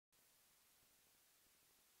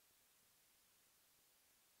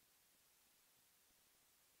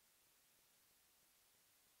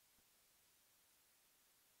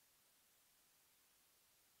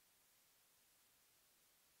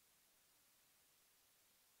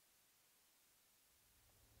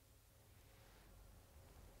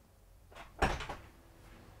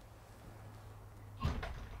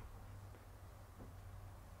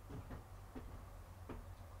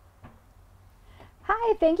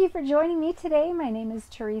Hi, thank you for joining me today. My name is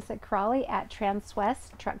Teresa Cralley at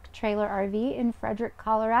Transwest Truck Trailer RV in Frederick,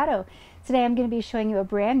 Colorado. Today I'm going to be showing you a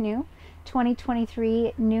brand new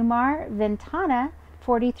 2023 Newmar Ventana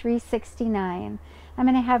 4369. I'm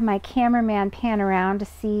going to have my cameraman pan around to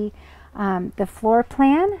see the floor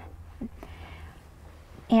plan.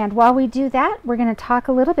 And while we do that, we're going to talk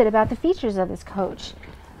a little bit about the features of this coach.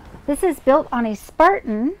 This is built on a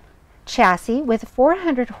Spartan chassis with a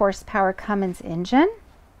 400 horsepower Cummins engine.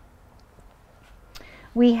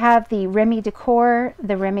 We have the Remy decor,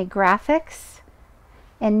 the Remy graphics,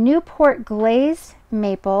 and Newport glazed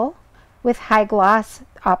maple with high gloss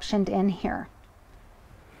optioned in here.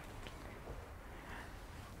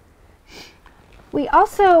 We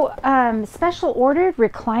also special ordered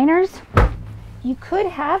recliners. You could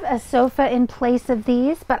have a sofa in place of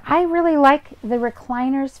these, but I really like the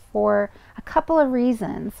recliners for a couple of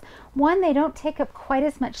reasons. One, they don't take up quite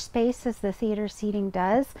as much space as the theater seating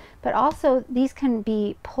does, but also these can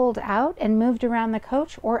be pulled out and moved around the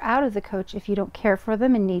coach or out of the coach if you don't care for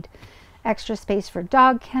them and need extra space for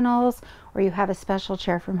dog kennels, or you have a special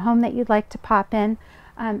chair from home that you'd like to pop in.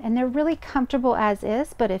 And they're really comfortable as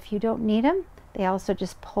is, but if you don't need them, they also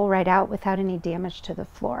just pull right out without any damage to the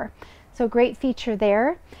floor. So great feature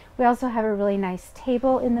there. We also have a really nice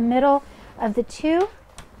table in the middle of the two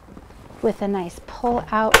with a nice pull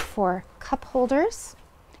out for cup holders.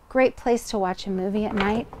 Great place to watch a movie at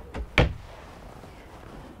night.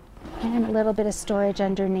 And a little bit of storage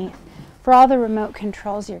underneath for all the remote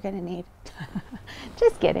controls you're going to need.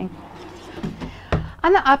 Just kidding.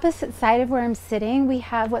 On the opposite side of where I'm sitting, we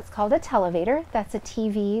have what's called a televator. That's a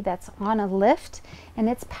TV that's on a lift and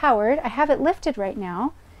it's powered. I have it lifted right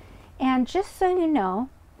now. And just so you know,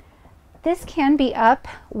 this can be up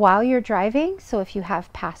while you're driving. So if you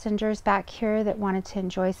have passengers back here that wanted to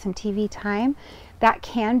enjoy some TV time, that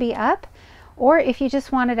can be up. Or if you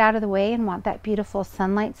just want it out of the way and want that beautiful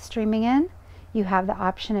sunlight streaming in, you have the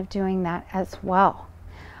option of doing that as well.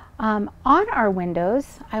 On our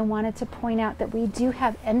windows, I wanted to point out that we do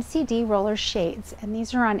have MCD roller shades, and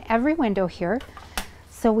these are on every window here.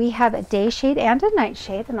 So we have a day shade and a night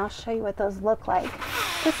shade, and I'll show you what those look like.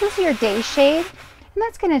 This is your day shade, and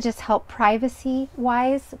that's going to just help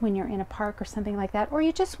privacy-wise when you're in a park or something like that, or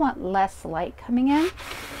you just want less light coming in. And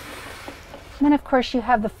then, of course, you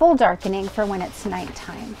have the full darkening for when it's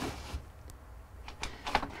nighttime.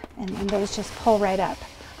 And then those just pull right up.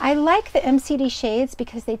 I like the MCD shades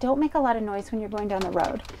because they don't make a lot of noise when you're going down the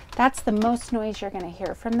road. That's the most noise you're going to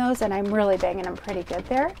hear from those, and I'm really banging them pretty good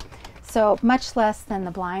there. So much less than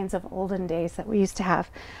the blinds of olden days that we used to have.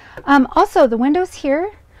 Also, the windows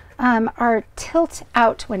here are tilt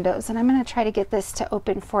out windows, and I'm going to try to get this to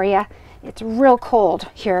open for you. It's real cold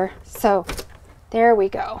here, so there we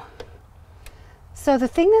go. So the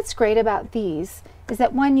thing that's great about these is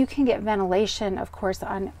that one, you can get ventilation, of course,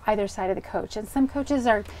 on either side of the coach, and some coaches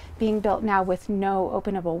are being built now with no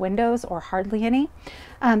openable windows or hardly any.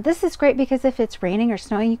 This is great because if it's raining or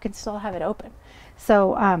snowing, you can still have it open.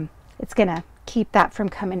 So it's going to keep that from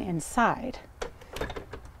coming inside.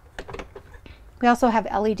 We also have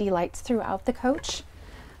LED lights throughout the coach.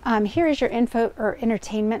 Here is your info or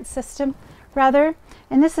entertainment system, rather,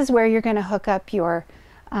 and this is where you're going to hook up your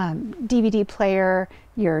DVD player,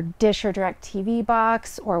 your dish or direct TV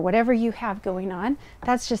box, or whatever you have going on.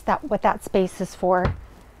 That's just what that space is for.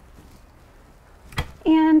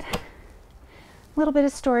 And a little bit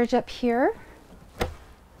of storage up here.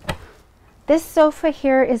 This sofa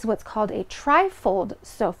here is what's called a tri-fold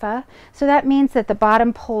sofa. So that means that the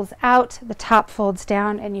bottom pulls out, the top folds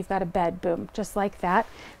down, and you've got a bed, boom, just like that.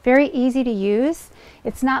 Very easy to use.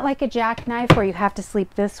 It's not like a jackknife where you have to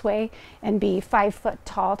sleep this way and be 5 foot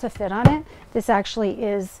tall to fit on it. This actually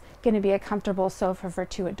is going to be a comfortable sofa for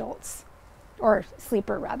 2 adults, or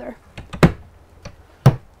sleeper rather.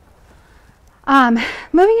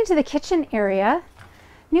 Moving into the kitchen area,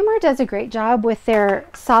 Newmar does a great job with their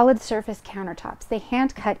solid surface countertops. They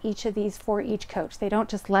hand cut each of these for each coach. They don't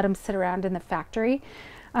just let them sit around in the factory.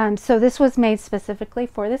 So this was made specifically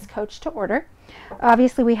for this coach to order.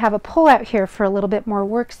 Obviously we have a pull out here for a little bit more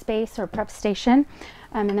workspace or prep station.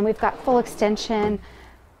 And then we've got full extension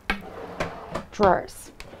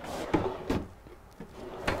drawers.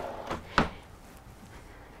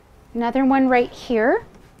 Another one right here.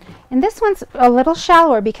 And this one's a little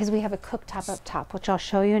shallower because we have a cooktop up top, which I'll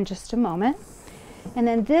show you in just a moment. And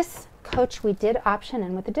then this coach we did option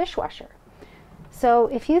in with a dishwasher. So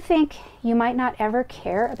if you think you might not ever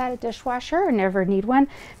care about a dishwasher or never need one,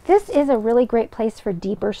 this is a really great place for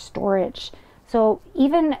deeper storage. So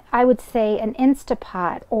even, I would say, an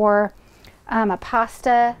Instapot or a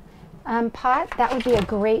pasta pot, that would be a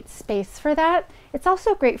great space for that. It's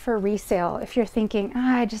also great for resale if you're thinking,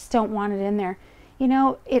 I just don't want it in there. You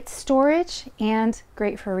know, it's storage and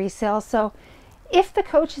great for resale. So if the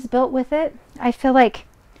coach is built with it, I feel like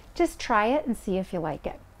just try it and see if you like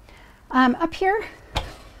it. Up here, a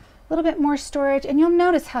little bit more storage, and you'll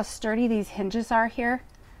notice how sturdy these hinges are here.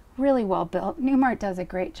 Really well built. Newmar does a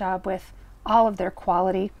great job with all of their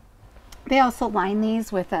quality. They also line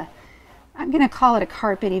these with a, I'm going to call it a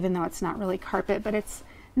carpet, even though it's not really carpet, but it's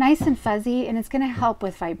nice and fuzzy, and it's going to help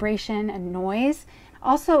with vibration and noise.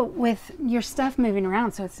 Also with your stuff moving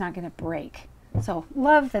around, so it's not going to break. So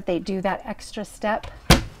love that they do that extra step.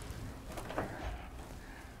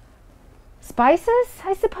 Spices,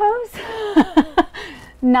 I suppose.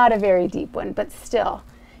 Not a very deep one, but still,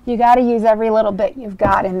 you got to use every little bit you've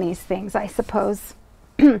got in these things, I suppose.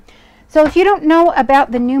 So if you don't know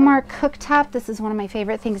about the Newmar cooktop, this is one of my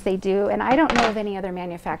favorite things they do, and I don't know of any other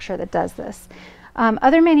manufacturer that does this.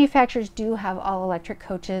 Other manufacturers do have all electric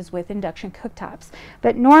coaches with induction cooktops,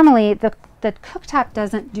 but normally the cooktop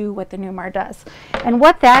doesn't do what the Newmar does. And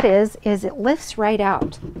what that is it lifts right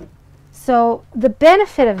out. So the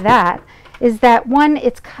benefit of that is that, one,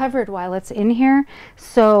 it's covered while it's in here.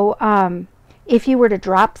 So if you were to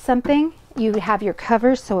drop something, you would have your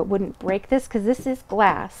cover so it wouldn't break this, because this is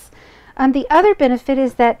glass. The other benefit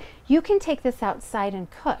is that you can take this outside and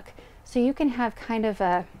cook. So you can have kind of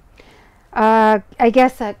a, I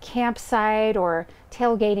guess, a campsite or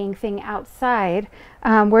tailgating thing outside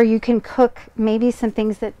where you can cook maybe some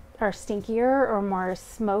things that are stinkier or more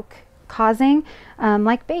smoke causing,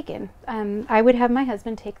 like bacon. I would have my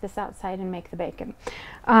husband take this outside and make the bacon.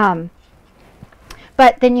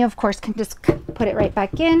 But then you, of course, can just put it right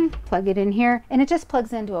back in, plug it in here, and it just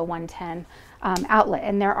plugs into a 110 outlet,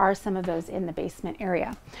 and there are some of those in the basement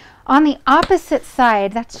area. On the opposite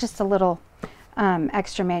side, that's just a little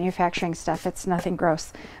extra manufacturing stuff. It's nothing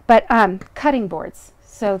gross, but cutting boards.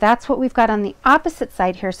 So that's what we've got on the opposite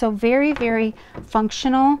side here. So very, very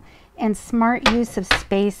functional and smart use of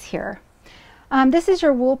space here. This is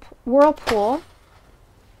your Whirlpool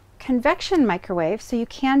convection microwave, so you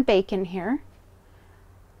can bake in here.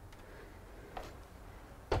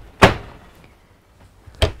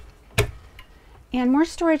 And more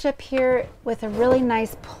storage up here with a really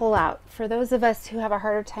nice pull out. For those of us who have a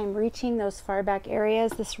harder time reaching those far back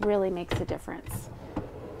areas, this really makes a difference.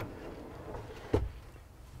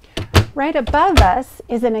 Right above us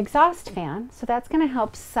is an exhaust fan, so that's going to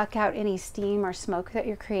help suck out any steam or smoke that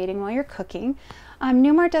you're creating while you're cooking.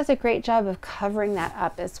 Newmar does a great job of covering that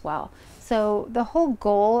up as well. So the whole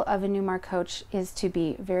goal of a Newmar coach is to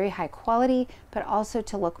be very high quality, but also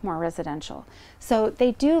to look more residential. So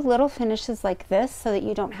they do little finishes like this so that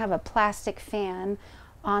you don't have a plastic fan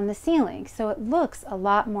on the ceiling. So it looks a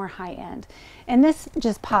lot more high-end. And this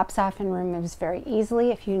just pops off and removes very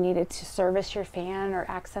easily if you needed to service your fan or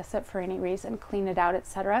access it for any reason, clean it out,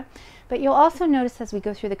 etc. But you'll also notice as we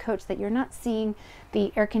go through the coach that you're not seeing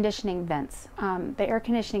the air conditioning vents. The air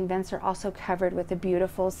conditioning vents are also covered with a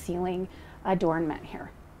beautiful ceiling adornment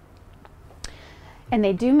here. And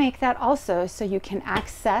they do make that also so you can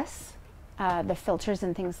access the filters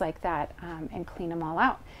and things like that and clean them all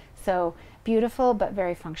out. So beautiful, but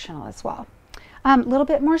very functional as well. A little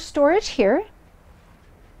bit more storage here.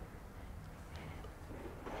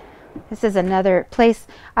 This is another place.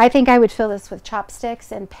 I think I would fill this with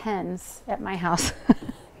chopsticks and pens at my house.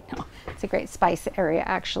 No, it's a great spice area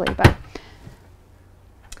actually, but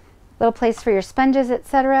little place for your sponges,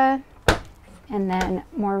 etc. And then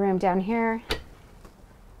more room down here.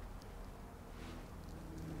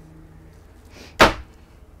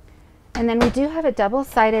 And then we do have a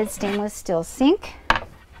double-sided stainless steel sink.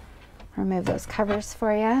 Remove those covers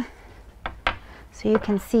for you so you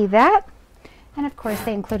can see that. And of course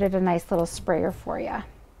they included a nice little sprayer for you.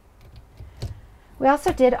 We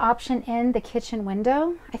also did option in the kitchen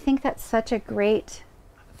window. I think that's such a great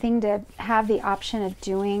thing to have the option of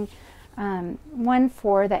doing. One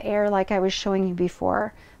for the air like I was showing you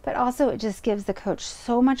before, but also it just gives the coach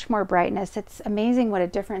so much more brightness. It's amazing what a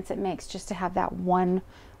difference it makes just to have that one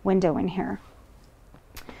window in here.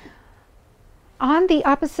 On the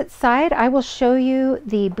opposite side, I will show you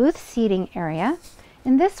the booth seating area.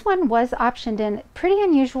 And this one was optioned in, pretty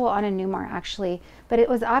unusual on a Newmar actually, but it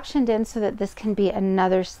was optioned in so that this can be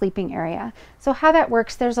another sleeping area. So how that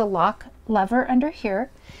works, there's a lock lever under here,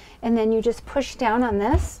 and then you just push down on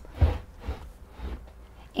this,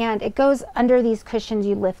 and it goes under these cushions.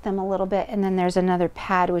 You lift them a little bit, and then there's another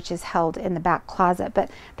pad which is held in the back closet. But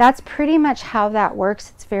that's pretty much how that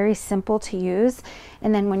works. It's very simple to use,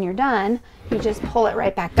 and then when you're done, you just pull it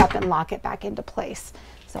right back up and lock it back into place.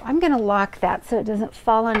 So I'm going to lock that so it doesn't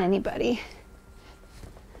fall on anybody.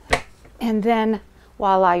 And then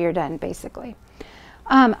voila, you're done basically.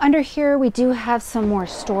 Under here we do have some more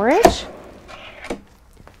storage.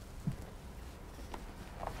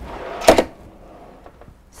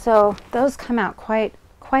 So those come out quite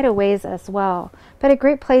a ways as well, but a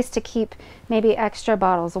great place to keep maybe extra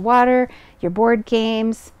bottles of water, your board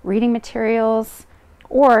games, reading materials,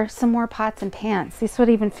 or some more pots and pans. These would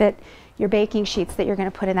even fit your baking sheets that you're going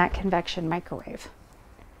to put in that convection microwave.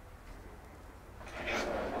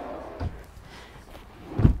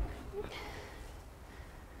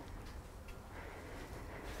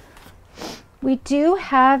 We do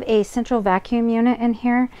have a central vacuum unit in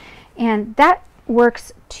here, and that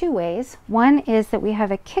works two ways. One is that we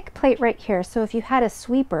have a kick plate right here, so if you had a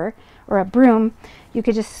sweeper or a broom, you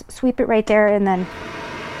could just sweep it right there and then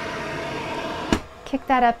kick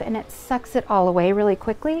that up and it sucks it all away really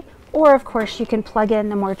quickly. Or of course you can plug in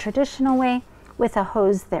the more traditional way with a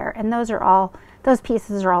hose there, and those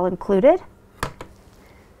pieces are all included.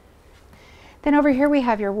 Then over here we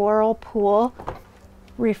have your Whirlpool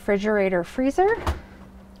refrigerator freezer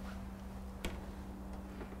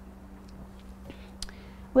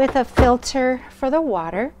with a filter for the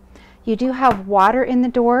water. You do have water in the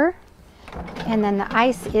door, and then the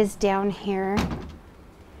ice is down here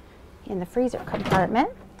in the freezer compartment,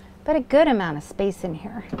 but a good amount of space in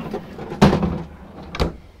here.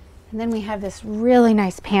 And then we have this really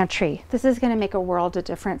nice pantry. This is going to make a world of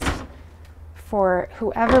difference for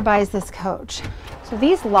whoever buys this coach. So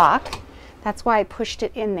these lock. That's why I pushed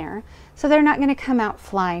it in there. So they're not going to come out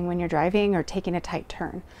flying when you're driving or taking a tight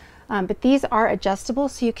turn. But these are adjustable,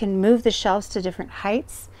 so you can move the shelves to different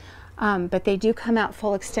heights. But they do come out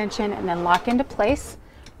full extension and then lock into place.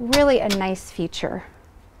 Really a nice feature.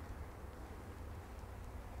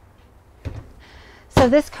 So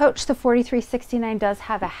this coach, the 4369, does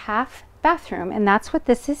have a half bathroom, and that's what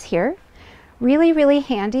this is here. Really, really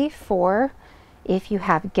handy for if you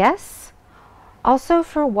have guests. Also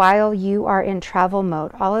for while you are in travel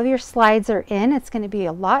mode. All of your slides are in. It's going to be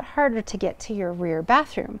a lot harder to get to your rear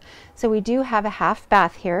bathroom. So we do have a half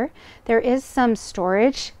bath here. There is some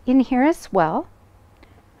storage in here as well.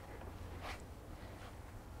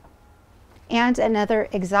 And another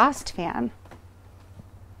exhaust fan.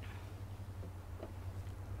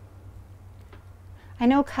 I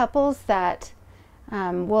know couples that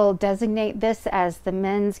will designate this as the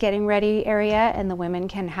men's getting ready area, and the women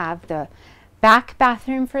can have the back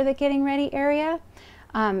bathroom for the getting ready area.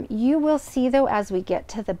 You will see though, as we get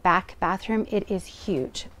to the back bathroom, it is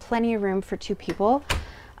huge. Plenty of room for two people.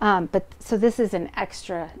 So this is an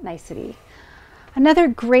extra nicety. Another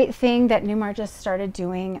great thing that Newmar just started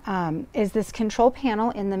doing is this control panel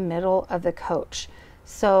in the middle of the coach.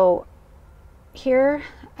 So here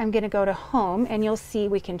I'm going to go to home, and you'll see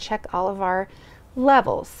we can check all of our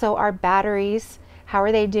levels. So our batteries, how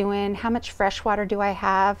are they doing? How much fresh water do I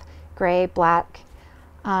have? Gray, black.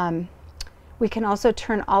 We can also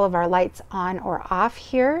turn all of our lights on or off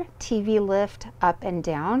here. TV lift up and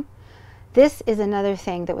down. This is another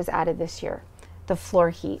thing that was added this year, the floor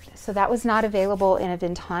heat. So that was not available in a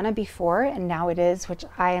Ventana before, and now it is, which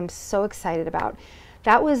I am so excited about.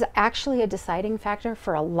 That was actually a deciding factor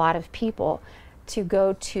for a lot of people to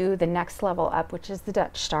go to the next level up, which is the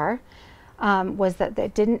Dutch Star, was that they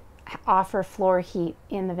didn't offer floor heat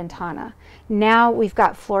in the Ventana. Now we've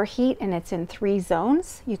got floor heat, and it's in 3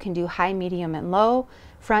 zones. You can do high, medium, and low,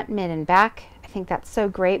 front, mid, and back. I think that's so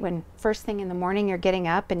great when first thing in the morning you're getting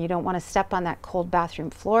up and you don't want to step on that cold bathroom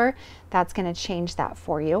floor. That's going to change that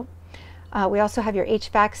for you. We also have your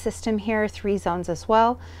HVAC system here, 3 zones as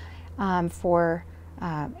well, for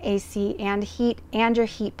AC and heat, and your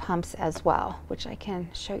heat pumps as well, which I can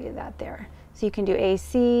show you that there. So you can do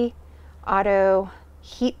AC, auto,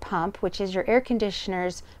 heat pump, which is your air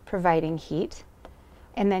conditioners providing heat,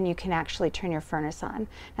 and then you can actually turn your furnace on.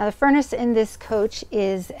 Now the furnace in this coach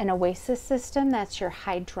is an Oasis system. That's your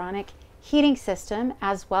hydronic heating system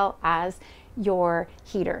as well as your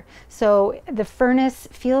heater. So the furnace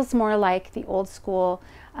feels more like the old school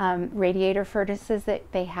radiator furnaces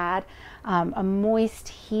that they had. A moist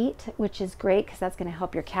heat, which is great because that's going to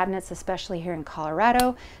help your cabinets, especially here in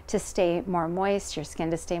Colorado, to stay more moist, your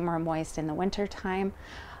skin to stay more moist in the winter time.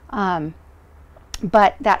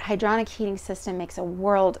 But that hydronic heating system makes a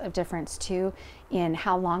world of difference too in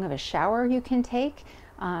how long of a shower you can take.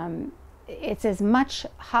 It's as much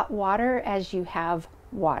hot water as you have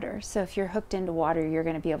water. So if you're hooked into water, you're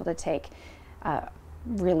going to be able to take a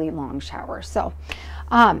really long shower. So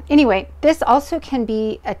anyway, this also can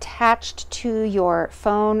be attached to your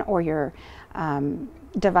phone or your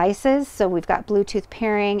devices. So we've got Bluetooth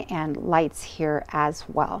pairing and lights here as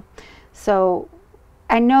well. So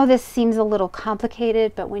I know this seems a little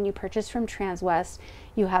complicated, but when you purchase from Transwest,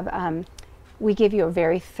 you have we give you a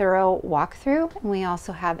very thorough walkthrough, and we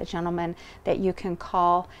also have a gentleman that you can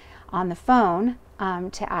call on the phone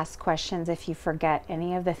to ask questions if you forget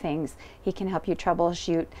any of the things. He can help you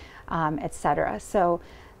troubleshoot, etc. So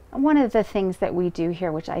one of the things that we do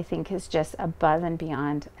here, which I think is just above and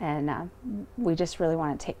beyond, and we just really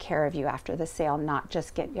want to take care of you after the sale, not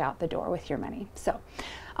just get you out the door with your money. So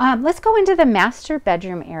let's go into the master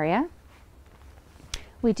bedroom area.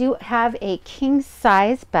 We do have a king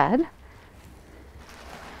size bed.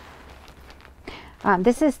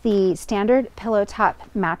 This is the standard pillow top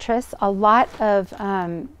mattress. A lot of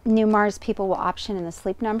Newmar's people will option in the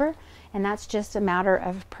sleep number, and that's just a matter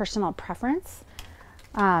of personal preference.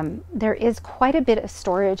 There is quite a bit of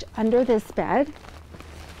storage under this bed.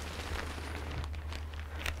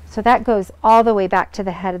 So that goes all the way back to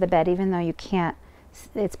the head of the bed, even though you can't,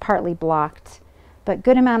 it's partly blocked, but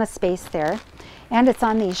good amount of space there. And it's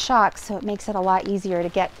on these shocks, so it makes it a lot easier to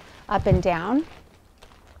get up and down.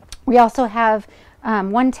 We also have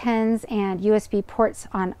 110s and USB ports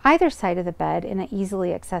on either side of the bed in an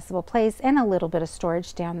easily accessible place, and a little bit of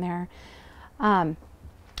storage down there.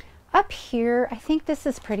 Up here, I think this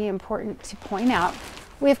is pretty important to point out.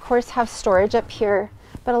 We of course have storage up here,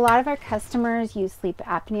 but a lot of our customers use sleep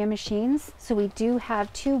apnea machines. So we do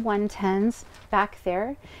have two 110s back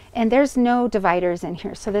there, and there's no dividers in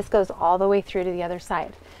here. So this goes all the way through to the other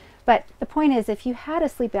side. But the point is, if you had a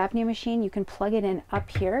sleep apnea machine, you can plug it in up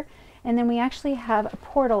here. And then we actually have a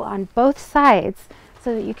portal on both sides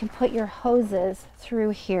so that you can put your hoses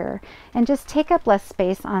through here and just take up less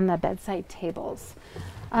space on the bedside tables.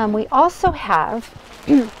 We also have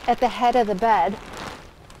at the head of the bed,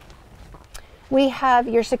 we have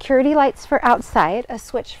your security lights for outside, a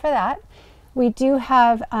switch for that. We do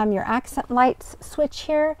have your accent lights switch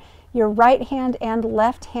here, your right hand and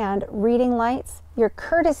left hand reading lights, your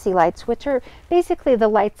courtesy lights, which are basically the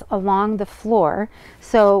lights along the floor.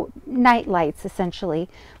 So night lights essentially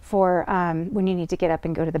for when you need to get up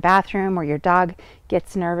and go to the bathroom, or your dog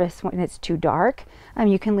gets nervous when it's too dark.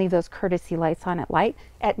 You can leave those courtesy lights on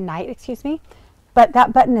at night, excuse me. But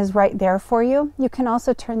that button is right there for you. You can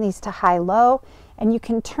also turn these to high-low, and you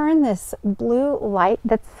can turn this blue light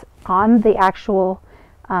that's on the actual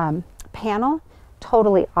panel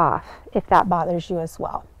totally off if that bothers you as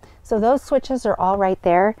well. So those switches are all right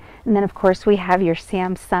there. And then of course we have your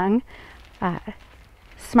Samsung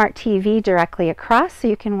smart TV directly across, so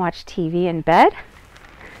you can watch TV in bed.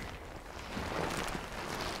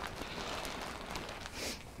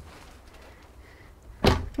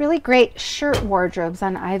 Really great shirt wardrobes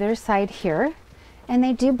on either side here, and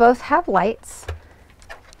they do both have lights.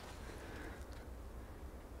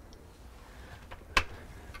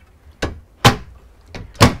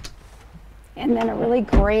 And then a really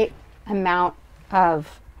great amount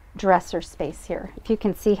of dresser space here. If you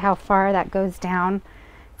can see how far that goes down,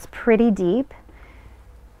 it's pretty deep.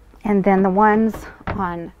 And then the ones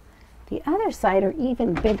on the other side are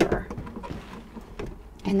even bigger.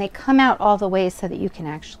 And they come out all the way so that you can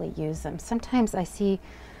actually use them. Sometimes I see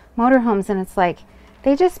motorhomes and it's like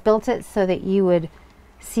they just built it so that you would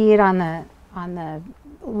see it on the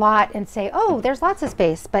lot and say, oh, there's lots of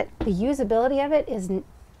space, but the usability of it is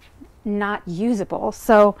not usable.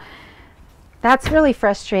 So that's really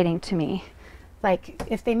frustrating to me. Like,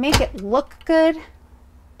 if they make it look good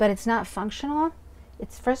but it's not functional,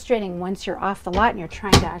 it's frustrating once you're off the lot and you're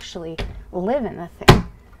trying to actually live in the thing.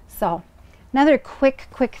 So another quick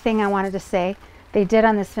thing I wanted to say, they did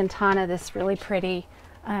on this Ventana this really pretty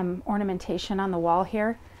ornamentation on the wall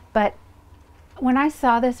here, but when I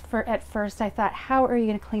saw this at first I thought, how are you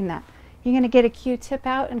going to clean that? You're going to get a Q-tip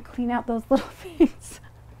out and clean out those little things.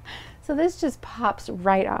 So this just pops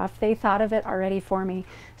right off. They thought of it already for me.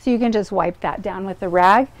 So you can just wipe that down with a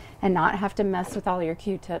rag and not have to mess with all your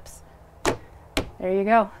Q-tips. There you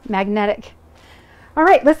go, magnetic. All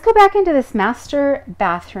right, let's go back into this master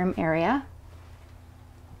bathroom area.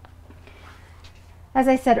 As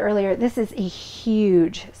I said earlier, this is a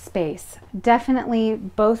huge space. Definitely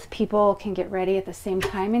both people can get ready at the same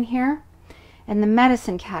time in here. And the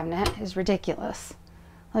medicine cabinet is ridiculous.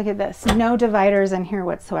 Look at this, no dividers in here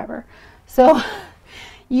whatsoever. So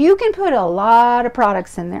you can put a lot of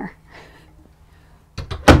products in there.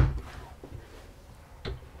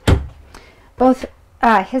 Both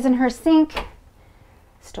his and her sink,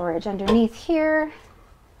 storage underneath here,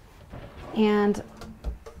 and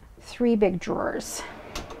 3 big drawers.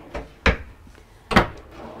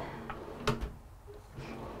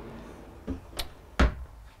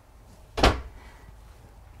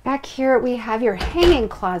 Back here we have your hanging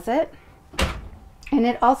closet. And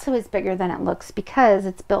it also is bigger than it looks because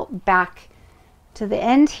it's built back to the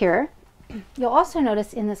end here. You'll also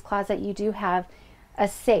notice in this closet you do have a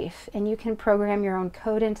safe, and you can program your own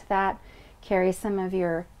code into that, carry some of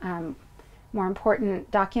your more important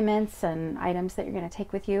documents and items that you're going to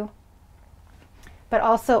take with you. But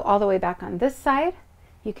also all the way back on this side,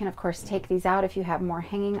 you can of course take these out if you have more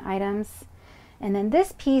hanging items. And then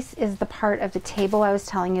this piece is the part of the table I was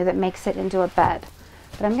telling you that makes it into a bed.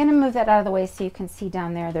 But I'm going to move that out of the way so you can see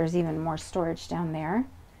down there. There's even more storage down there.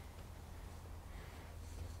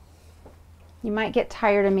 You might get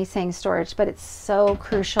tired of me saying storage, but it's so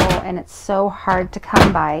crucial and it's so hard to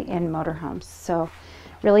come by in motorhomes. So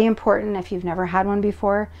really important. If you've never had one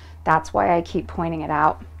before, that's why I keep pointing it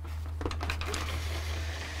out.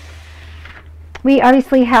 We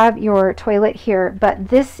obviously have your toilet here, but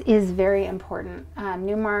this is very important.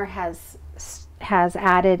 Newmar has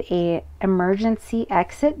added a emergency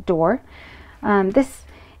exit door. This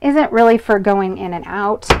isn't really for going in and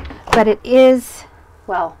out, but it is,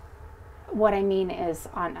 well, what I mean is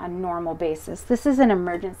on a normal basis. This is an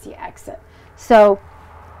emergency exit. So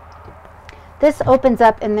this opens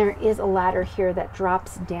up and there is a ladder here that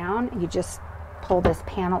drops down. You just pull this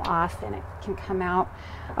panel off and it can come out.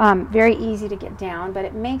 Very easy to get down, but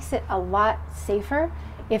it makes it a lot safer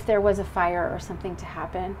if there was a fire or something to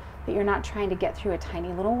happen, that you're not trying to get through a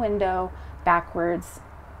tiny little window backwards,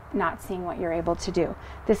 not seeing what you're able to do.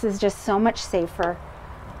 This is just so much safer.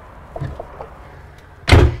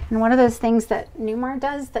 And one of those things that Newmar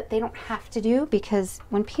does that they don't have to do, because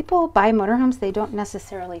when people buy motorhomes, they don't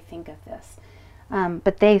necessarily think of this.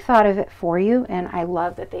 But they thought of it for you, and I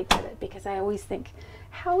love that they did it, because I always think,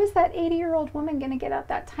 how is that 80-year-old woman going to get out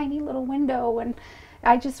that tiny little window? And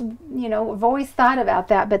I just, you know, I've always thought about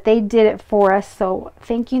that, but they did it for us. So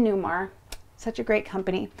thank you, Newmar. Such a great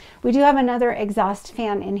company. We do have another exhaust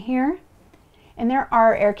fan in here. And there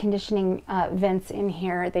are air conditioning vents in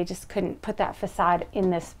here. They just couldn't put that facade in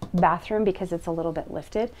this bathroom because it's a little bit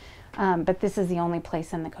lifted. But this is the only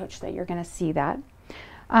place in the coach that you're going to see that.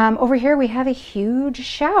 Over here we have a huge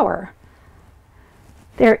shower.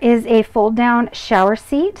 There is a fold down shower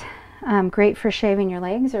seat. Great for shaving your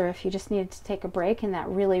legs, or if you just needed to take a break in that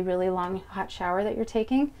really, really long hot shower that you're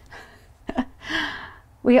taking.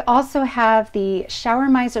 We also have the shower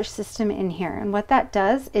miser system in here. And what that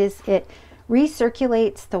does is it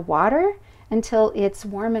recirculates the water until it's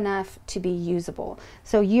warm enough to be usable.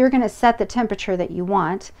 So you're going to set the temperature that you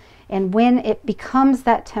want, and when it becomes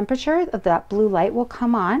that temperature, that blue light will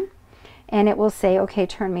come on and it will say, okay,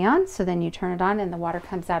 turn me on. So then you turn it on and the water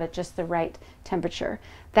comes out at just the right temperature.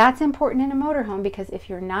 That's important in a motorhome, because if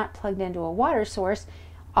you're not plugged into a water source,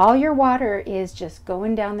 all your water is just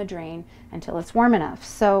going down the drain until it's warm enough.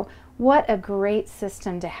 So what a great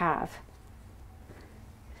system to have.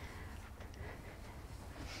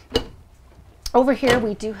 Over here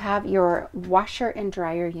we do have your washer and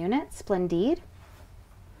dryer unit, Splendide.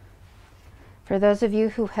 For those of you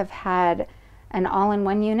who have had an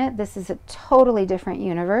all-in-one unit, this is a totally different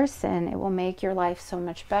universe, and it will make your life so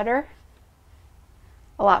much better,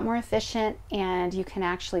 a lot more efficient, and you can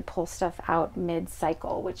actually pull stuff out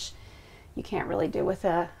mid-cycle, which you can't really do with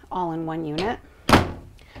a all-in-one unit.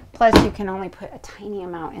 Plus you can only put a tiny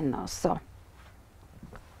amount in those. So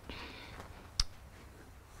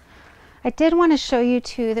I did want to show you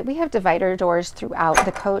too that we have divider doors throughout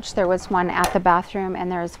the coach. There was one at the bathroom and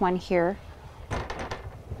there's one here.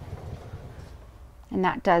 And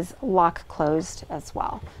that does lock closed as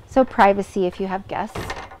well. So privacy if you have guests.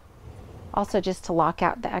 Also just to lock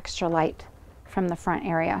out the extra light from the front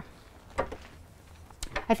area.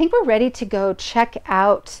 I think we're ready to go check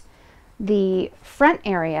out the front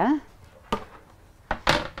area,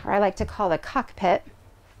 or I like to call the cockpit.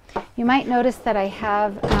 You might notice that I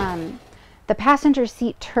have the passenger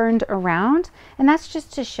seat turned around, and that's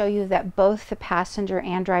just to show you that both the passenger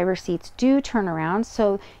and driver seats do turn around,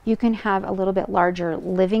 so you can have a little bit larger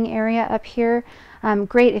living area up here.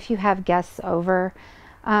 Great if you have guests over.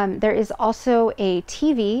 There is also a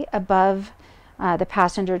TV above the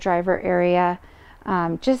passenger driver area,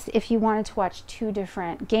 just if you wanted to watch two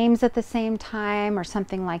different games at the same time or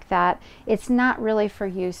something like that. It's not really for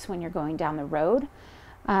use when you're going down the road.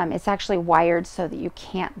 It's actually wired so that you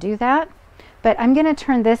can't do that. But I'm going to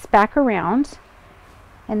turn this back around,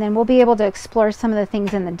 and then we'll be able to explore some of the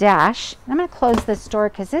things in the dash. I'm going to close this door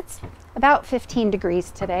because it's about 15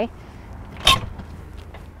 degrees today.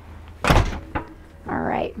 All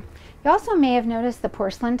right. You also may have noticed the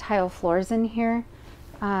porcelain tile floors in here.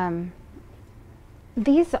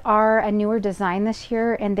 These are a newer design this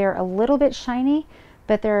year, and they're a little bit shiny,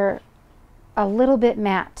 but they're a little bit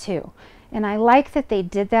matte too. And I like that they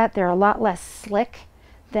did that. They're a lot less slick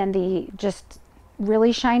than the just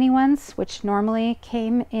really shiny ones, which normally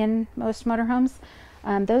came in most motorhomes.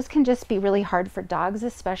 Those can just be really hard for dogs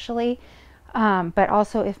especially, but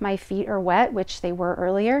also if my feet are wet, which they were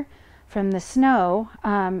earlier from the snow,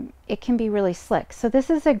 it can be really slick. So this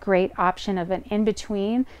is a great option of an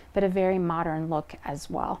in-between, but a very modern look as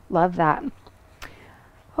well. Love that.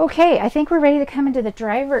 Okay, I think we're ready to come into the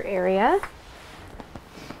driver area.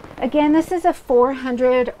 Again, this is a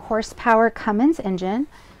 400 horsepower Cummins engine.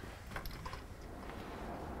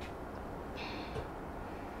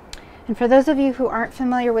 And for those of you who aren't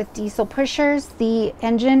familiar with diesel pushers, the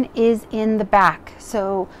engine is in the back,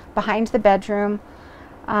 so behind the bedroom.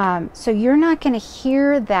 So you're not going to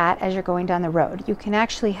hear that as you're going down the road. You can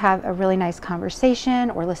actually have a really nice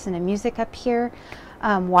conversation or listen to music up here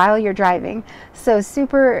while you're driving. So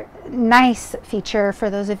super nice feature for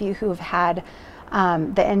those of you who have had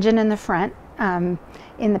the engine in the front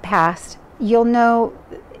in the past. You'll know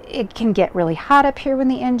it can get really hot up here when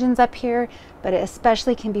the engine's up here, but it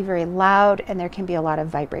especially can be very loud and there can be a lot of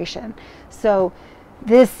vibration. So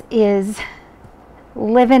this is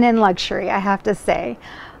living in luxury, I have to say.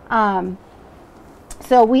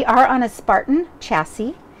 So we are on a Spartan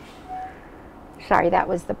chassis. Sorry, that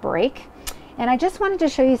was the brake. And I just wanted to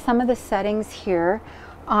show you some of the settings here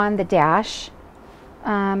on the dash.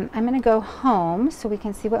 I'm going to go home so we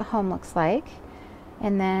can see what home looks like.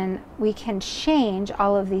 And then we can change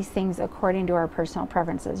all of these things according to our personal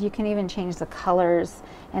preferences. You can even change the colors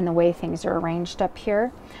and the way things are arranged up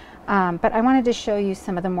here. But I wanted to show you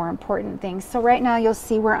some of the more important things. So right now you'll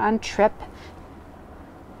see we're on trip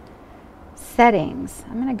settings.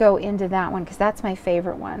 I'm going to go into that one because that's my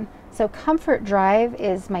favorite one. So comfort drive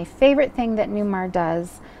is my favorite thing that Newmar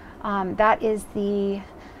does. That is the,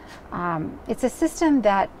 it's a system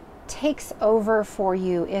that takes over for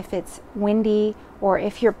you if it's windy or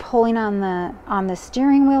if you're pulling on the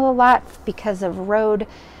steering wheel a lot because of road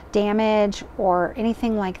damage or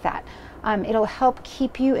anything like that. It'll help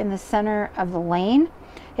keep you in the center of the lane.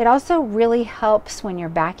 It also really helps when you're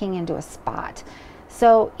backing into a spot.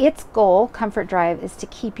 So its goal, Comfort Drive, is to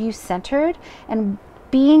keep you centered, and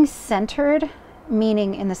being centered,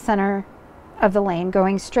 meaning in the center of the lane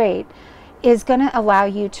going straight, is going to allow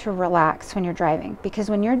you to relax when you're driving. Because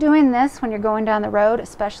when you're doing this, when you're going down the road,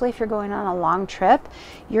 especially if you're going on a long trip,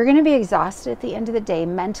 you're going to be exhausted at the end of the day,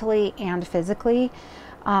 mentally and physically.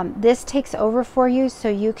 This takes over for you so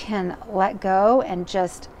you can let go and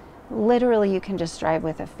just literally you can just drive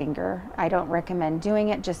with a finger. I don't recommend doing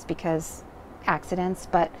it just because accidents,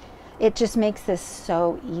 but it just makes this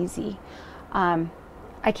so easy.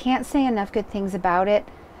 I can't say enough good things about it.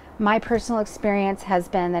 My personal experience has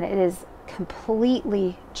been that it is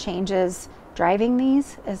completely changes driving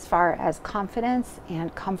these as far as confidence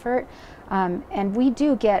and comfort. And we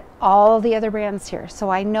do get all the other brands here,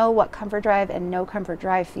 so I know what Comfort Drive and no Comfort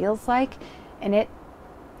Drive feels like, and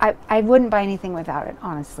I wouldn't buy anything without it,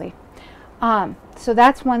 honestly. So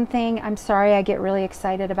that's one thing. I'm sorry I get really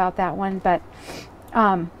excited about that one, but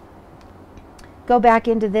go back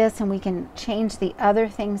into this and we can change the other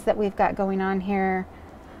things that we've got going on here.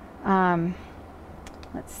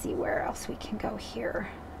 Let's see where else we can go here.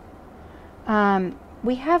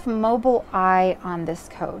 We have Mobile Eye on this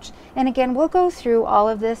coach. And again, we'll go through all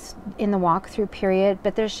of this in the walkthrough period,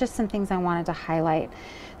 but there's just some things I wanted to highlight.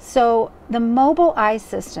 So the Mobile Eye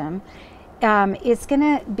system is going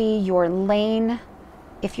to be your lane.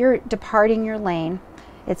 If you're departing your lane,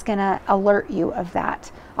 it's going to alert you of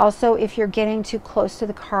that. Also, if you're getting too close to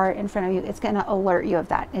the car in front of you, it's going to alert you of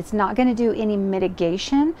that. It's not going to do any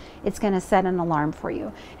mitigation. It's going to set an alarm for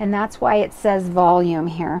you. And that's why it says volume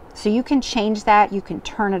here. So you can change that, you can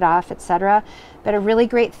turn it off, etc. But a really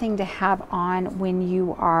great thing to have on when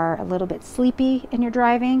you are a little bit sleepy and you're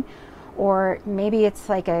driving, or maybe it's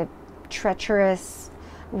like a treacherous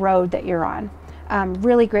road that you're on.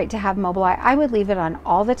 Really great to have Mobile Eye. I would leave it on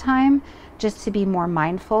all the time, just to be more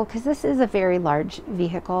mindful, because this is a very large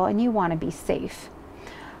vehicle and you want to be safe.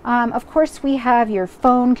 Of course, we have your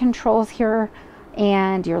phone controls here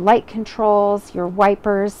and your light controls, your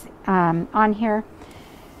wipers on here.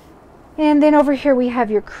 And then over here we have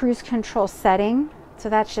your cruise control setting. So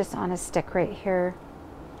that's just on a stick right here.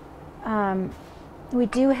 We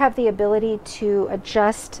do have the ability to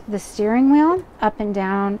adjust the steering wheel up and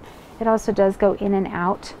down. It also does go in and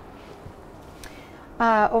out.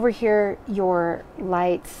 Over here, your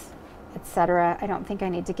lights, etc. I don't think I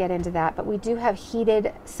need to get into that, but we do have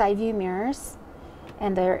heated side view mirrors,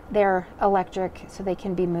 and they're electric, so they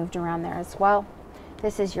can be moved around there as well.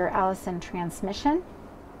 This is your Allison transmission.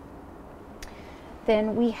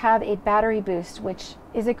 Then we have a battery boost, which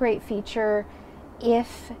is a great feature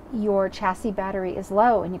if your chassis battery is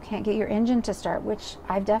low and you can't get your engine to start, which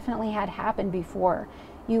I've definitely had happen before.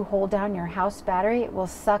 You hold down your house battery, it will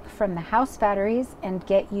suck from the house batteries and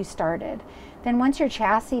get you started. Then once your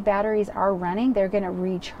chassis batteries are running, they're going to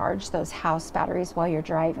recharge those house batteries while you're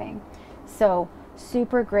driving. So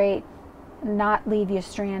super great, not leave you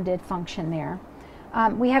stranded function there.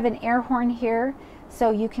 We have an air horn here,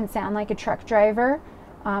 so you can sound like a truck driver,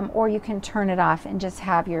 or you can turn it off and just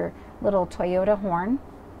have your little Toyota horn.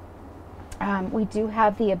 We do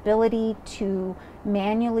have the ability to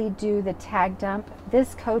manually do the tag dump.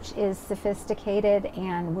 This coach is sophisticated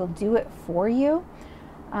and will do it for you.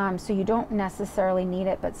 So you don't necessarily need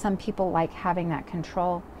it, but some people like having that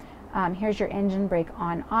control. Here's your engine brake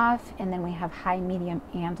on off, and then we have high, medium,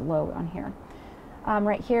 and low on here.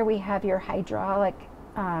 Right here we have your hydraulic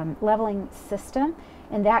leveling system,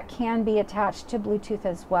 and that can be attached to Bluetooth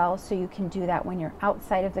as well, so you can do that when you're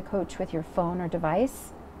outside of the coach with your phone or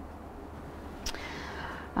device.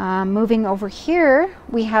 Moving over here,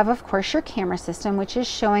 we have, of course, your camera system, which is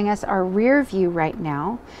showing us our rear view right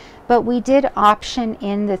now. But we did option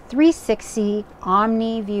in the 360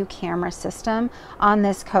 Omni View camera system on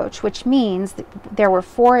this coach, which means that there were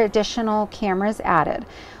 4 additional cameras added.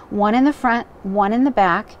 1 in the front, 1 in the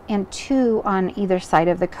back, and 2 on either side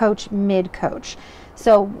of the coach, mid-coach.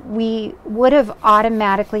 So we would have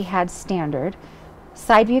automatically had standard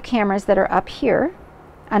side view cameras that are up here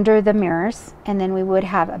under the mirrors, and then we would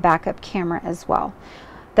have a backup camera as well.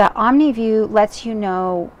 The Omni View lets you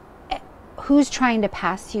know who's trying to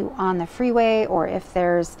pass you on the freeway, or if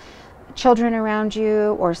there's children around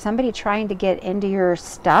you or somebody trying to get into your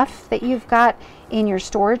stuff that you've got in your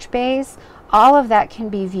storage bays. All of that can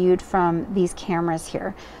be viewed from these cameras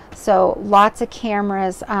here. So lots of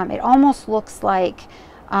cameras. It almost looks like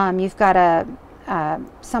you've got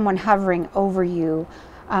someone hovering over you,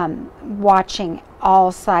 watching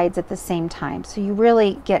all sides at the same time. So you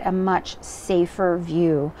really get a much safer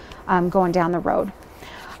view going down the road.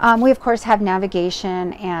 We of course have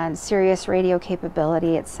navigation and Sirius radio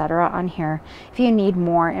capability, etc. on here. If you need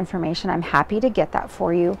more information, I'm happy to get that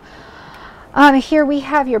for you. Here we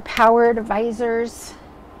have your powered visors.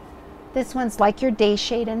 This one's like your day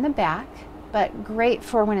shade in the back, but great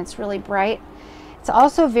for when it's really bright. It's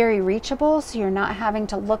also very reachable, so you're not having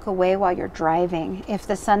to look away while you're driving. If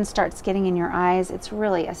the sun starts getting in your eyes, it's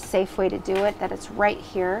really a safe way to do it, that it's right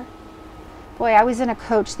here. Boy, I was in a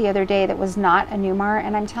coach the other day that was not a Newmar,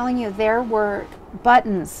 and I'm telling you, there were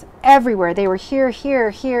buttons everywhere. They were here,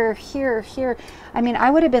 here, here, here, here. I mean,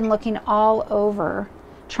 I would have been looking all over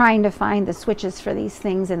trying to find the switches for these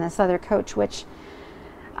things in this other coach, which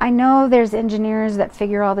I know there's engineers that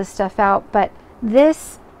figure all this stuff out, but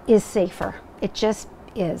this is safer. It just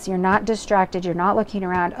is. You're not distracted. You're not looking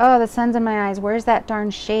around. Oh, the sun's in my eyes. Where's that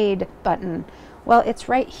darn shade button? Well, it's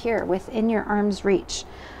right here within your arm's reach.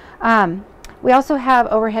 We also have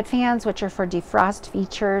overhead fans, which are for defrost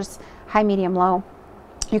features, high, medium, low.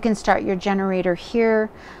 You can start your generator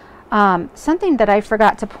here. Something that I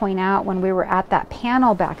forgot to point out when we were at that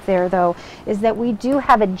panel back there, though, is that we do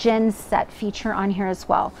have a gen set feature on here as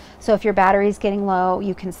well. So if your battery's getting low,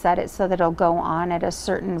 you can set it so that it'll go on at a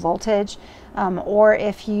certain voltage. Or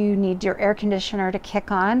if you need your air conditioner to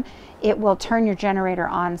kick on, it will turn your generator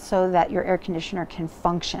on so that your air conditioner can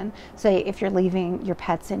function. So if you're leaving your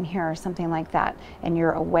pets in here or something like that and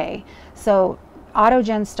you're away. So auto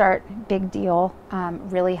gen start, big deal,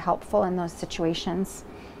 really helpful in those situations.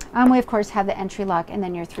 We of course have the entry lock and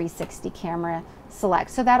then your 360 camera select.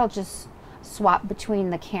 So that'll just swap between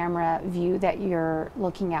the camera view that you're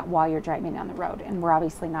looking at while you're driving down the road. And we're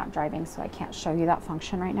obviously not driving, so I can't show you that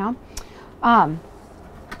function right now.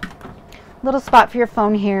 Little spot for your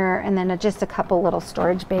phone here, and then just a couple little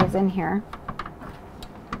storage bays in here.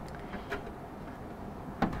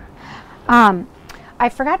 I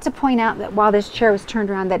forgot to point out that while this chair was turned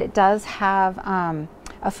around that it does have a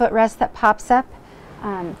footrest that pops up.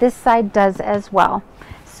 This side does as well.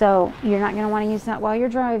 So you're not going to want to use that while you're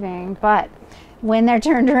driving, but when they're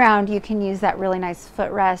turned around, you can use that really nice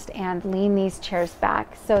footrest and lean these chairs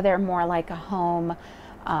back so they're more like a home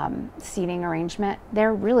seating arrangement.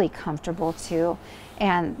 They're really comfortable too,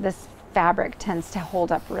 and this fabric tends to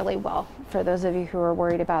hold up really well for those of you who are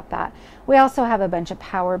worried about that. We also have a bunch of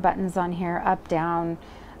power buttons on here, up, down,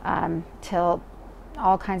 tilt,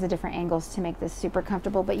 all kinds of different angles to make this super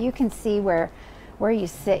comfortable, but you can see where you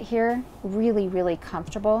sit here, really, really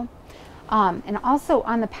comfortable. And also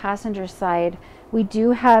on the passenger side, we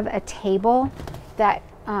do have a table that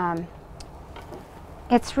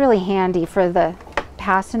it's really handy for the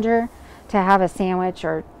passenger to have a sandwich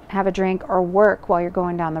or have a drink, or work while you're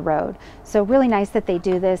going down the road. So really nice that they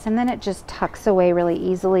do this, and then it just tucks away really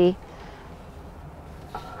easily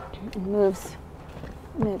and moves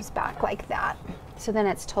back like that. So then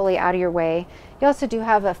it's totally out of your way. You also do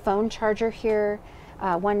have a phone charger here,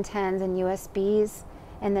 110s and USBs,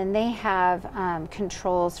 and then they have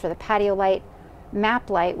controls for the patio light, map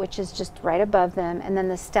light, which is just right above them, and then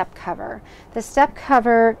the step cover. The step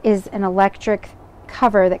cover is an electric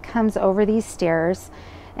cover that comes over these stairs,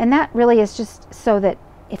 and that really is just so that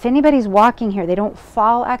if anybody's walking here, they don't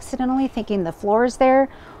fall accidentally thinking the floor is there,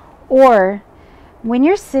 or when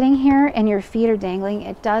you're sitting here and your feet are dangling,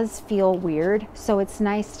 it does feel weird. So it's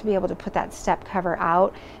nice to be able to put that step cover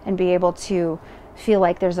out and be able to feel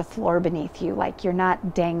like there's a floor beneath you, like you're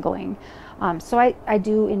not dangling. So I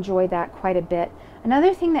do enjoy that quite a bit.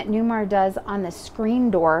 Another thing that Newmar does on the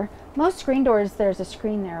screen door, most screen doors, there's a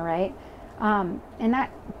screen there, right? And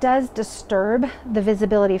that does disturb the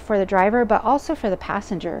visibility for the driver, but also for the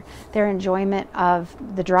passenger, their enjoyment of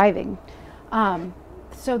the driving.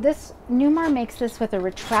 So this Newmar makes this with a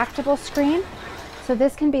retractable screen. So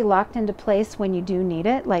this can be locked into place when you do need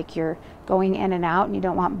it, like you're going in and out and you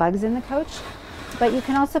don't want bugs in the coach. But you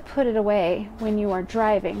can also put it away when you are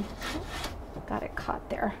driving. Got it caught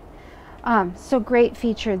there. So great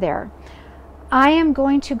feature there. I am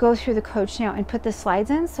going to go through the coach now and put the slides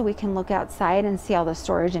in so we can look outside and see all the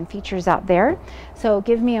storage and features out there. So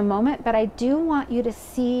give me a moment, but I do want you to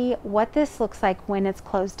see what this looks like when it's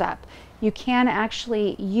closed up. You can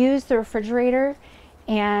actually use the refrigerator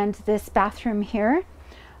and this bathroom here,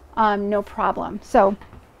 no problem. So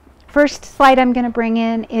first slide I'm going to bring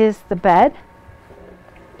in is the bed.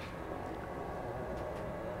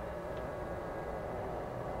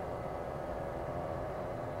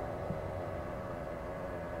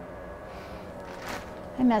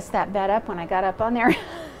 I messed that bed up when I got up on there.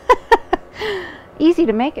 Easy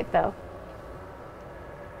to make it though.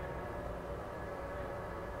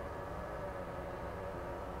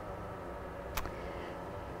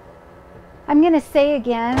 I'm going to say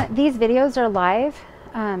again, these videos are live,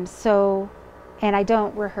 and I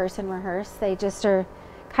don't rehearse and rehearse. They just are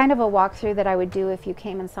kind of a walkthrough that I would do if you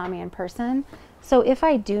came and saw me in person. So if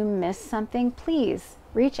I do miss something, please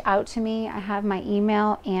reach out to me. I have my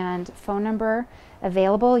email and phone number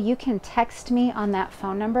available. You can text me on that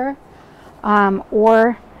phone number,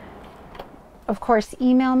 or of course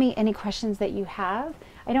email me any questions that you have.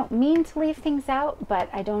 I don't mean to leave things out, but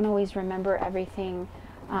I don't always remember everything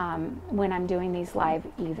when I'm doing these live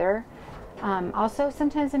either. Also,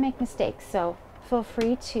 sometimes I make mistakes, so feel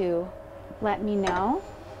free to let me know.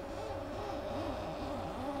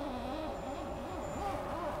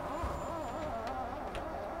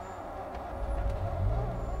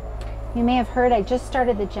 You may have heard I just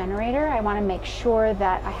started the generator. I want to make sure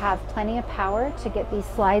that I have plenty of power to get these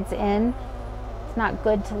slides in. It's not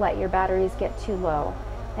good to let your batteries get too low.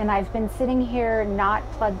 And I've been sitting here not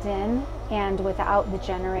plugged in and without the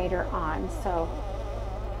generator on. So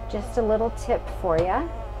just a little tip for you.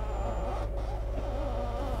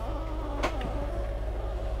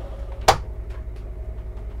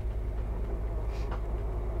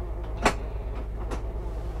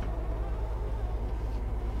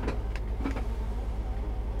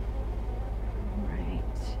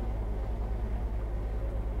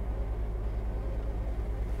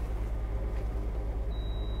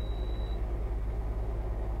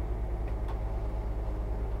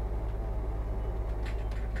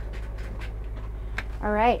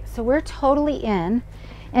 All right, so we're totally in,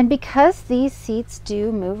 and because these seats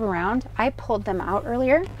do move around, I pulled them out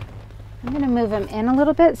earlier. I'm going to move them in a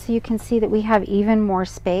little bit so you can see that we have even more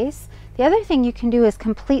space. The other thing you can do is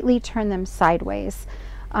completely turn them sideways,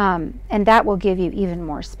 and that will give you even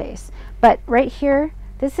more space. But right here,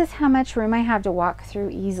 this is how much room I have to walk through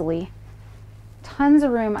easily. Tons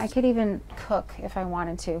of room. I could even cook if I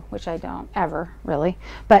wanted to, which I don't ever really,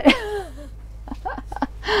 but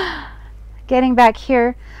getting back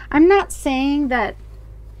here, I'm not saying that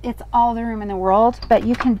it's all the room in the world, but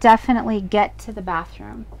you can definitely get to the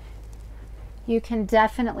bathroom. You can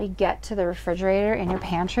definitely get to the refrigerator in your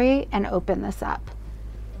pantry and open this up.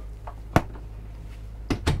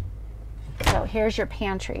 So here's your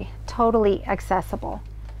pantry, totally accessible.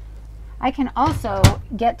 I can also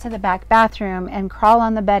get to the back bathroom and crawl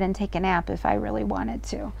on the bed and take a nap if I really wanted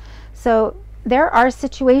to. So there are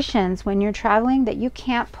situations when you're traveling that you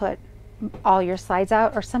can't put all your slides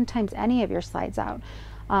out, or sometimes any of your slides out.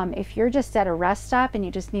 If you're just at a rest stop and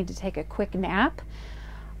you just need to take a quick nap,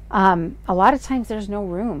 a lot of times there's no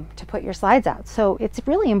room to put your slides out. So it's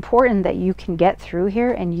really important that you can get through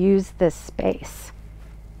here and use this space.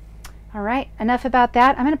 All right, enough about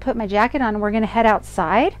that. I'm going to put my jacket on and we're going to head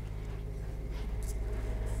outside.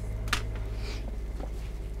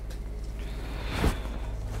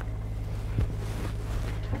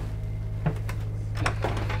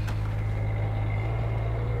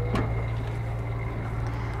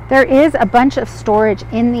 There is a bunch of storage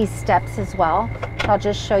in these steps as well. I'll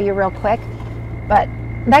just show you real quick, but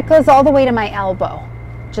that goes all the way to my elbow,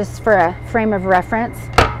 just for a frame of reference.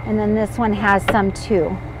 And then this one has some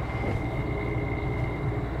too.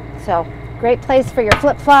 So great place for your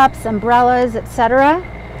flip-flops, umbrellas, etc.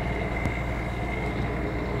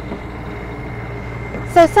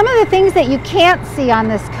 So some of the things that you can't see on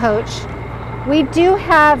this coach, we do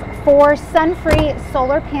have 4 sun-free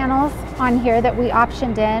solar panels on here that we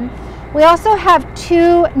optioned in. We also have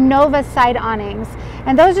 2 Nova side awnings,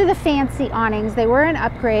 and those are the fancy awnings. They were an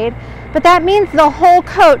upgrade, but that means the whole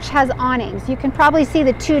coach has awnings. You can probably see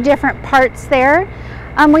the 2 different parts there.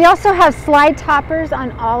 We also have slide toppers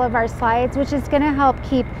on all of our slides, which is going to help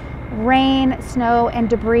keep rain, snow, and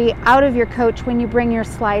debris out of your coach when you bring your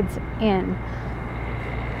slides in.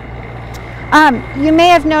 You may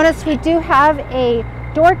have noticed we do have a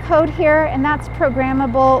door code here, and that's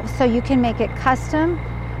programmable so you can make it custom.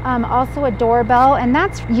 Also a doorbell, and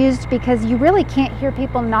that's used because you really can't hear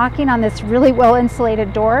people knocking on this really well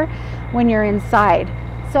insulated door when you're inside.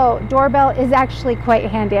 So doorbell is actually quite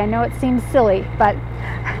handy. I know it seems silly, but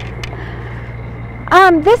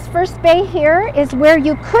this first bay here is where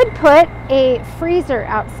you could put a freezer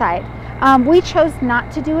outside. We chose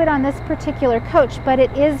not to do it on this particular coach, but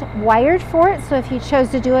it is wired for it, so if you chose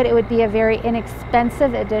to do it, it would be a very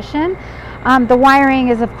inexpensive addition. The wiring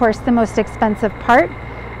is, of course, the most expensive part,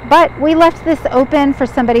 but we left this open for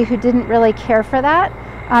somebody who didn't really care for that,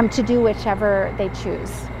 to do whichever they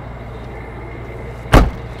choose.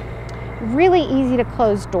 Really easy to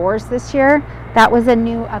close doors this year. That was a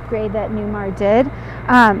new upgrade that Newmar did.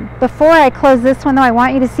 Before I close this one though, I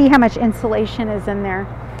want you to see how much insulation is in there.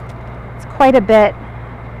 It's quite a bit.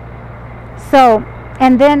 So,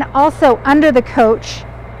 and then also under the coach,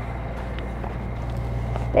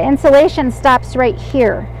 the insulation stops right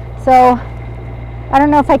here. So I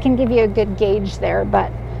don't know if I can give you a good gauge there,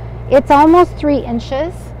 but it's almost 3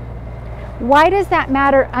 inches. Why does that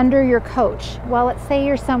matter under your coach? Well, let's say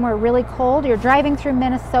you're somewhere really cold, you're driving through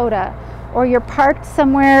Minnesota, or you're parked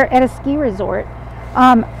somewhere at a ski resort.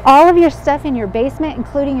 All of your stuff in your basement,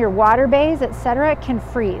 including your water bays, etc., can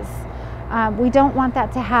freeze. We don't want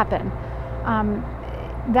that to happen.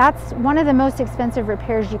 That's one of the most expensive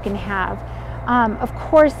repairs you can have. Of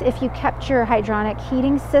course, if you kept your hydronic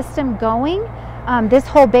heating system going, this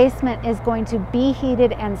whole basement is going to be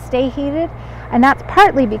heated and stay heated, and that's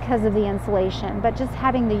partly because of the insulation, but just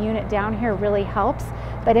having the unit down here really helps.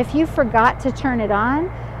 But if you forgot to turn it on,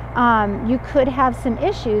 you could have some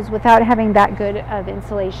issues without having that good of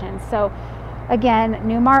insulation. So again,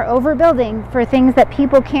 Newmar overbuilding for things that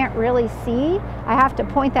people can't really see. I have to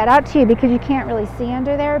point that out to you because you can't really see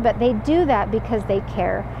under there, but they do that because they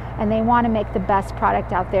care and they want to make the best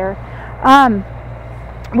product out there.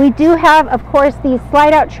 We do have, of course, these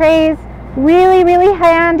slide out trays, really, really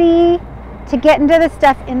handy to get into the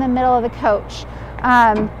stuff in the middle of the coach.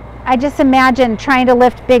 I just imagine trying to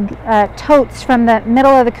lift big totes from the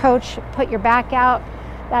middle of the coach, put your back out,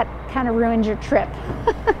 that kind of ruins your trip.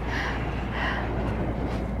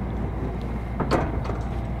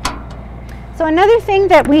 So another thing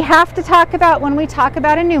that we have to talk about when we talk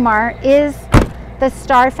about a Newmar is the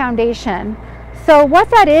star foundation. So what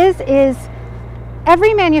that is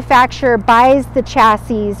every manufacturer buys the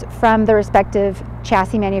chassis from the respective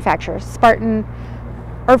chassis manufacturers. Spartan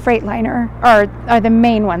or Freightliner are the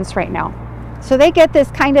main ones right now. So they get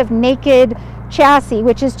this kind of naked chassis,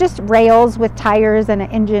 which is just rails with tires and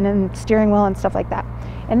an engine and steering wheel and stuff like that.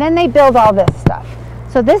 And then they build all this stuff.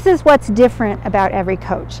 So this is what's different about every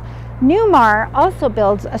coach. Newmar also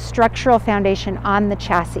builds a structural foundation on the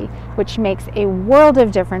chassis, which makes a world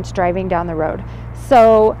of difference driving down the road.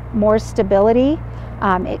 So more stability,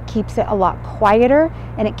 it keeps it a lot quieter,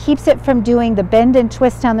 and it keeps it from doing the bend and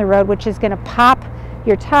twist down the road, which is going to pop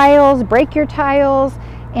your tiles, break your tiles,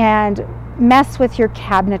 and mess with your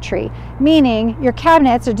cabinetry. Meaning your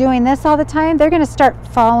cabinets are doing this all the time, they're going to start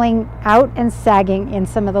falling out and sagging in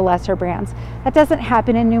some of the lesser brands. That doesn't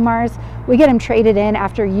happen in Newmars. We get them traded in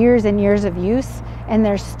after years and years of use, and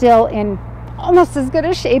they're still in almost as good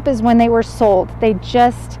a shape as when they were sold. They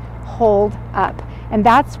just hold up, and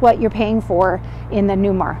that's what you're paying for in the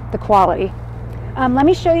Newmar, the quality. Let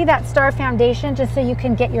me show you that star foundation just so you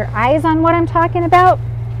can get your eyes on what I'm talking about.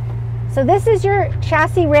 So this is your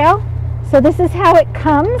chassis rail. So this is how it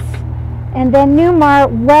comes, and then Newmar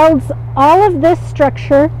welds all of this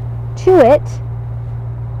structure to it.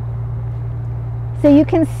 So you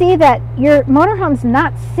can see that your motorhome's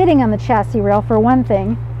not sitting on the chassis rail for one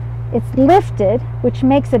thing. It's lifted, which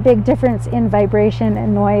makes a big difference in vibration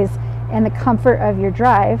and noise and the comfort of your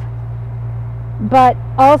drive. But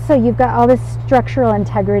also you've got all this structural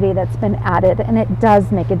integrity that's been added, and it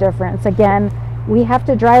does make a difference. Again, we have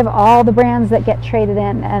to drive all the brands that get traded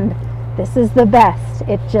in, and this is the best.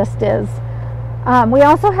 It just is. We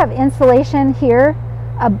also have insulation here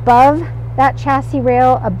above that chassis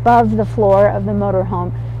rail, above the floor of the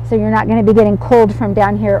motorhome. So you're not going to be getting cold from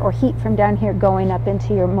down here or heat from down here going up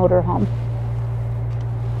into your motorhome.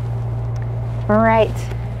 All right.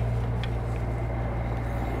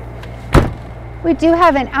 We do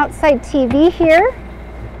have an outside TV here,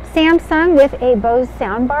 Samsung with a Bose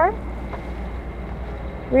soundbar.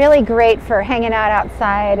 Really great for hanging out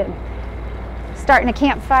outside and starting a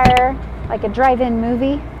campfire like a drive-in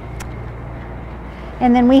movie.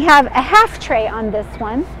 And then we have a half tray on this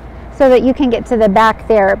one so that you can get to the back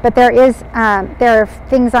there. But there are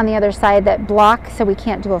things on the other side that block, so we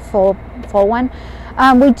can't do a full one.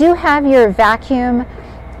 We do have your vacuum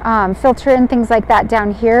filter and things like that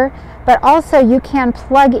down here. But also you can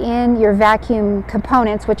plug in your vacuum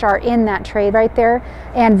components, which are in that tray right there,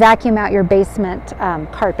 and vacuum out your basement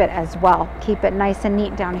carpet as well. Keep it nice and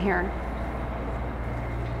neat down here.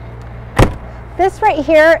 This right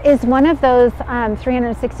here is one of those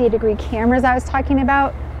 360-degree cameras I was talking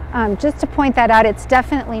about. Just to point that out, it's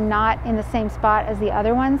definitely not in the same spot as the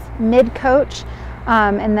other ones, mid-coach.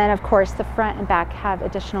 And then of course the front and back have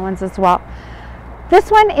additional ones as well. This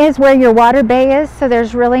one is where your water bay is, so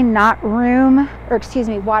there's really not room, or excuse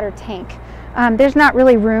me, water tank. There's not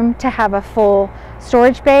really room to have a full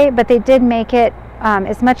storage bay, but they did make it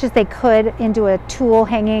as much as they could into a tool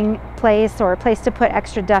hanging place or a place to put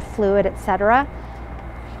extra DEF fluid, etc.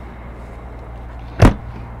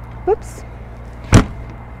 Oops.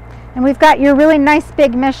 And we've got your really nice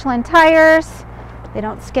big Michelin tires. They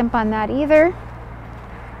don't skimp on that either.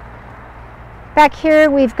 Back here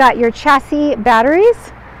we've got your chassis batteries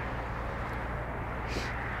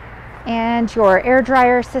and your air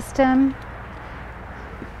dryer system.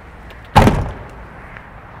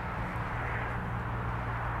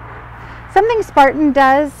 Something Spartan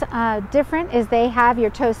does different is they have your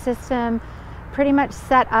tow system pretty much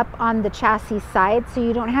set up on the chassis side, so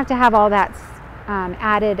you don't have to have all that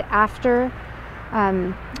added after,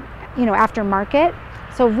 aftermarket.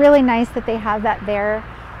 So really nice that they have that there.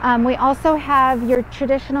 We also have your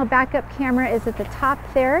traditional backup camera is at the top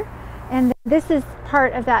there, and this is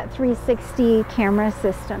part of that 360 camera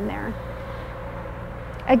system there.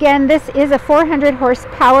 Again, this is a 400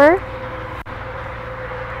 horsepower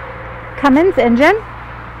Cummins engine.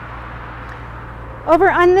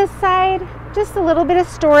 Over on this side, just a little bit of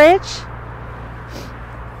storage.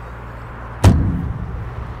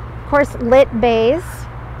 Of course, lit bays.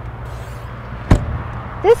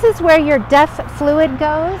 This is where your DEF fluid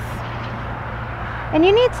goes. And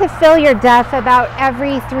you need to fill your DEF about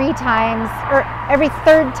every 3 times, or every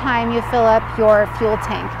 3rd time you fill up your fuel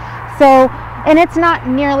tank. So, and it's not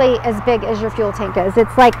nearly as big as your fuel tank is.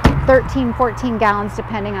 It's like 13, 14 gallons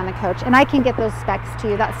depending on the coach. And I can get those specs to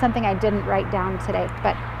you. That's something I didn't write down today,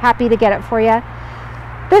 but happy to get it for you.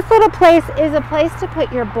 This little place is a place to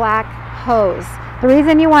put your black hose. The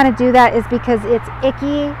reason you want to do that is because it's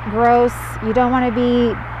icky, gross. You don't want to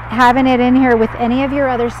be having it in here with any of your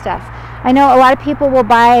other stuff. I know a lot of people will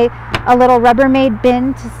buy a little Rubbermaid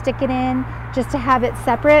bin to stick it in just to have it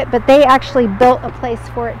separate, but they actually built a place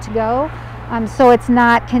for it to go, so it's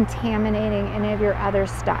not contaminating any of your other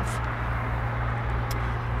stuff.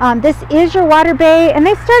 This is your water bay, and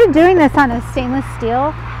they started doing this on a stainless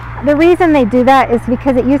steel. The reason they do that is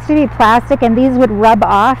because it used to be plastic, and these would rub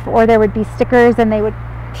off, or there would be stickers and they would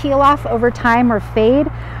peel off over time or fade.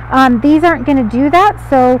 These aren't going to do that,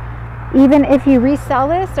 so even if you resell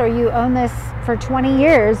this or you own this for 20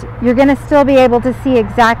 years, you're going to still be able to see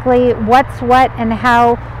exactly what's what and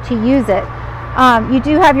how to use it. You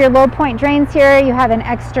do have your low point drains here. You have an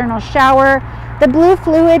external shower. The blue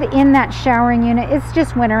fluid in that showering unit is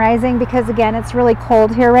just winterizing because, again, it's really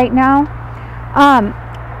cold here right now.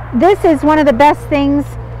 This is one of the best things.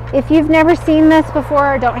 If you've never seen this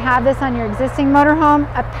before or don't have this on your existing motorhome,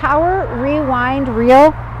 a power rewind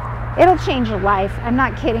reel, it'll change your life. I'm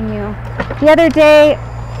not kidding you. The other day,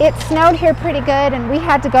 it snowed here pretty good, and we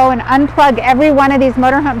had to go and unplug every one of these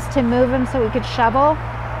motorhomes to move them so we could shovel.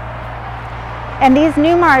 And these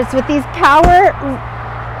Newmars with these power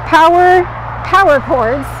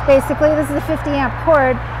cords, basically, this is a 50 amp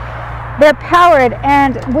cord, they're powered,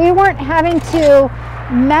 and we weren't having to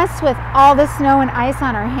mess with all the snow and ice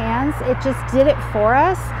on our hands. It just did it for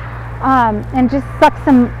us. and just sucks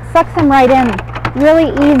them right in really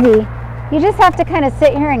easy. You just have to kind of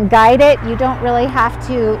sit here and guide it. You don't really have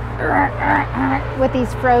to with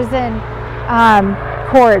these frozen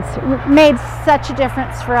cords. Made such a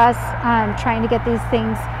difference for us trying to get these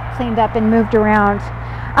things cleaned up and moved around.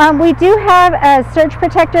 We do have a surge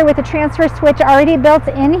protector with a transfer switch already built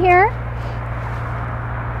in here.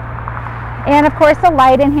 And of course a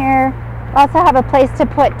light in here. Also have a place to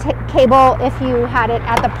put cable if you had it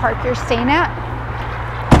at the park you're staying at.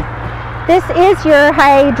 This is your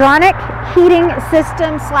hydronic heating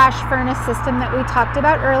system slash furnace system that we talked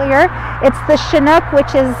about earlier. It's the Chinook,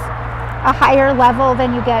 which is a higher level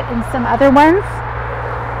than you get in some other ones.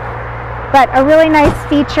 But a really nice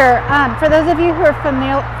feature. For those of you who are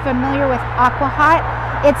familiar with AquaHot,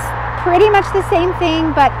 it's pretty much the same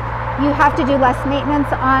thing, but you have to do less maintenance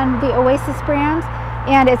on the Oasis brand,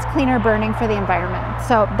 and it's cleaner burning for the environment.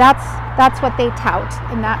 So that's what they tout,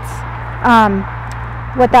 and that's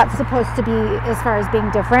what that's supposed to be as far as being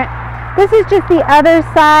different. This is just the other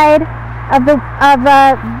side of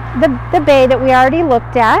the bay that we already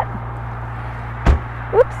looked at.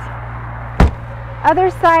 Oops. Other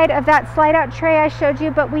side of that slide out tray I showed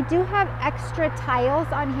you, but we do have extra tiles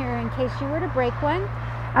on here in case you were to break one.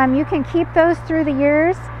 You can keep those through the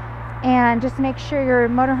years and just make sure your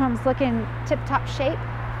motorhome's looking tip-top shape.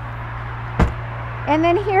 And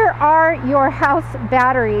then here are your house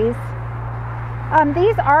batteries.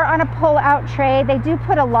 These are on a pull-out tray. They do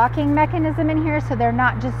put a locking mechanism in here so they're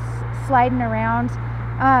not just sliding around.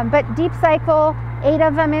 But deep cycle, 8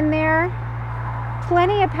 of them in there.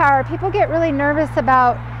 Plenty of power. People get really nervous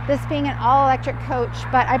about this being an all-electric coach,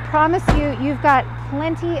 but I promise you, you've got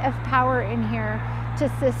plenty of power in here to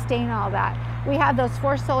sustain all that. We have those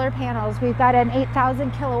 4 solar panels. We've got an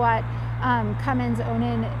 8,000 kilowatt Cummins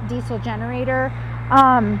Onan diesel generator.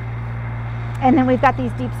 And then we've got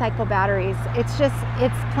these deep cycle batteries. It's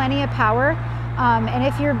plenty of power. And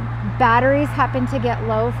if your batteries happen to get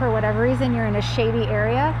low for whatever reason, you're in a shady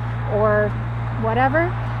area or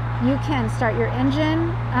whatever, you can start your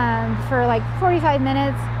engine for like 45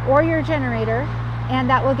 minutes or your generator, and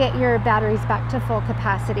that will get your batteries back to full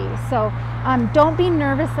capacity. So don't be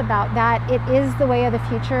nervous about that. It is the way of the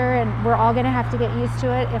future, and we're all gonna have to get used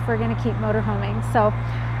to it if we're gonna keep motorhoming. So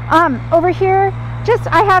over here,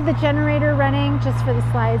 I have the generator running just for the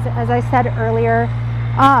slides, as I said earlier.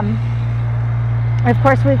 Of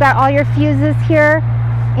course, we've got all your fuses here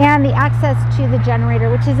and the access to the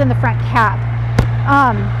generator, which is in the front cab.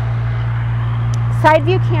 Side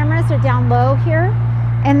view cameras are down low here.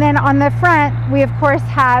 And then on the front, we of course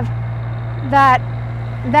have that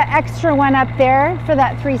extra one up there for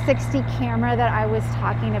that 360 camera that I was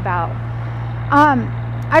talking about.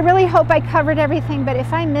 I really hope I covered everything, but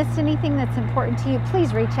if I missed anything that's important to you,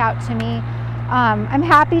 please reach out to me. I'm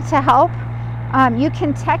happy to help. You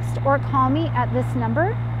can text or call me at this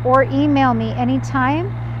number or email me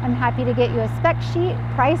anytime. I'm happy to get you a spec sheet,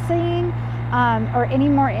 pricing, or any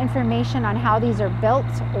more information on how these are built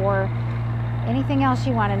or anything else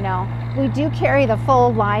you want to know. We do carry the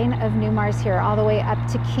full line of Newmars here, all the way up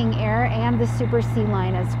to King Air and the Super C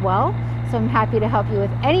line as well. So I'm happy to help you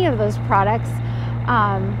with any of those products.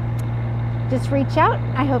 Just reach out.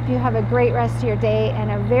 I hope you have a great rest of your day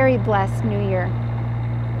and a very blessed new year.